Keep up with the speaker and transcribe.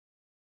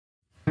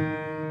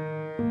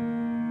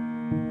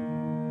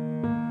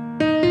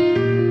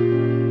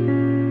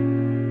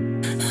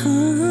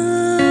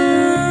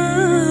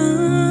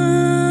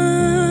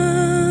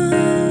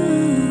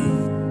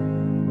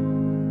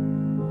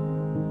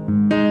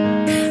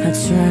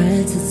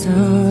tried to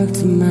talk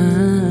to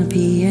my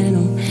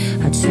piano,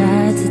 I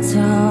tried to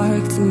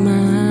talk to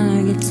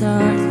my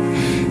guitar,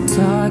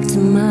 talk to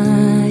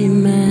my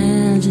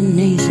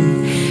imagination,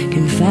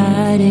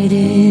 confided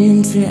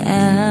into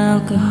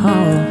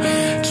alcohol.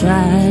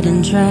 Tried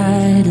and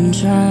tried and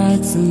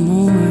tried some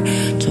more,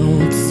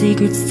 told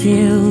secrets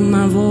till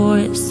my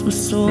voice was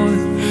sore.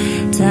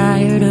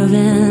 Tired of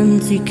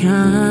empty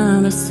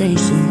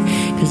conversation,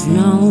 'cause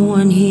no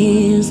one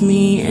hears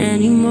me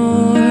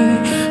anymore.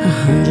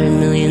 100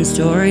 million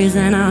stories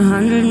and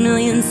 100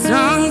 million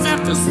songs. I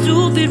feel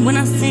stupid when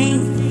I sing.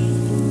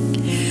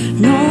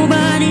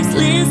 Nobody's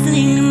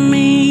listening to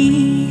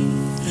me.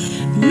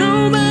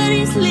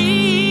 Nobody's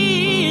listening.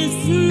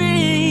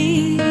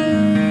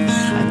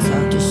 I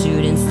talk to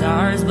shooting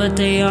stars, but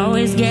they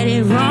always get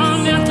it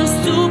wrong. I feel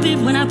stupid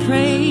when I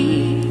pray.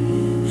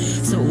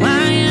 So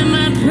why am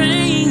I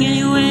praying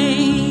anyway?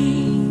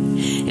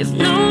 If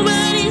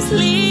nobody's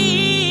listening.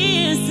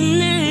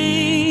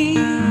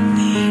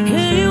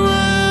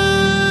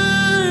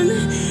 Anyone,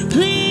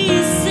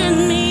 please send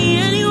me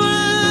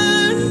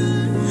anyone.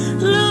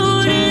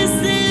 Lord, is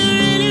there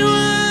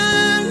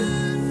anyone?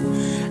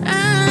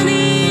 I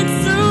need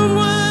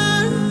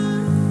someone.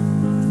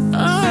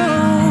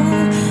 Oh,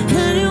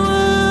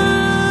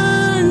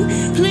 anyone,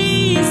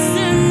 please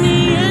send me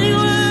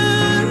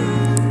anyone.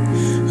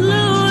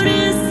 Lord,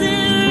 is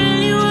there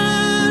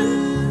anyone?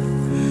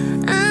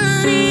 I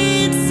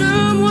need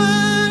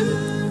someone.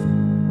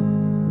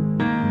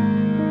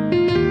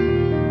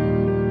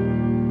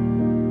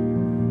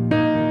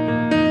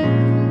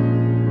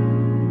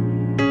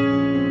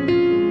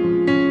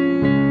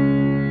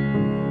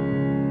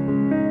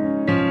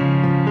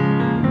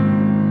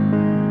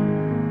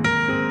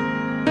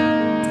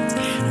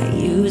 I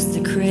used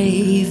to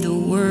crave the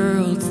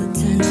world's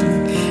attention.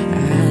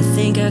 I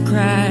think I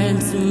cried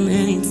too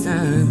many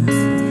times.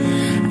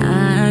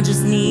 I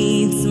just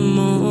need some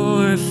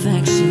more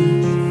affection,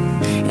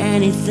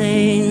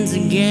 anything to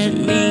get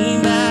me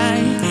by.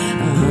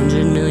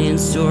 100 million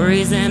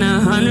stories and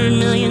 100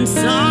 million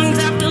songs.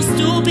 I feel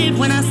stupid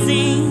when I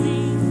sing.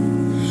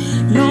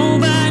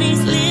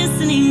 Nobody's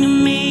listening to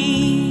me.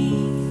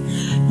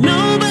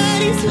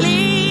 Nobody's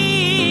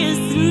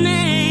listening.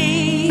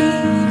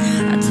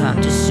 I talk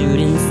to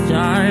shooting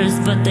stars,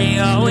 but they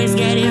always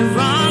get it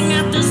wrong.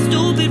 I feel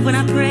stupid when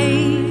I pray.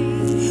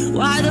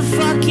 Why the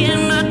fuck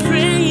am I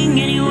praying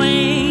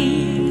anyway?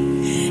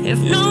 If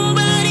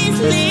nobody's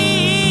listening.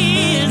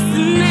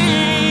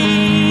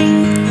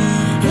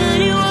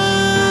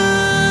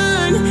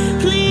 Anyone,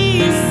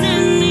 please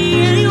send me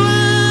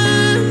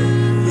anyone.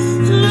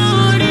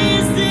 Lord,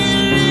 is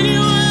there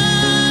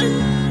anyone?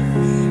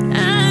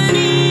 I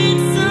need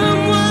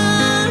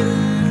someone.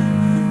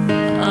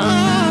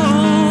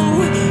 Oh,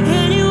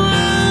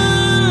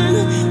 anyone,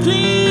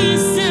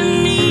 please send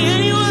me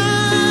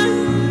anyone.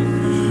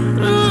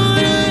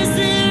 Lord, is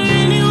there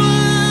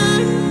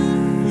anyone?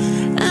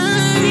 I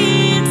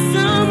need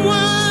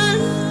someone.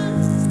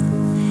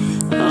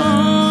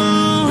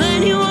 Oh,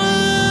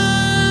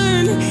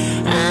 anyone,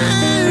 I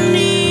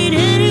need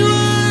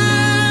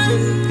anyone.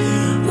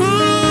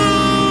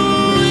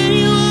 Oh,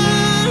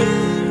 anyone,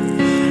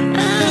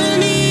 I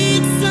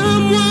need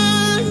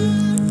someone.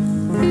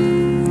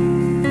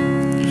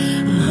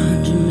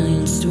 100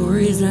 million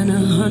stories and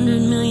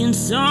 100 million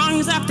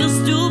songs. I feel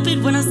stupid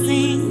when I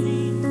sing.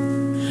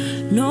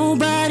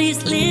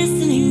 Nobody's listening.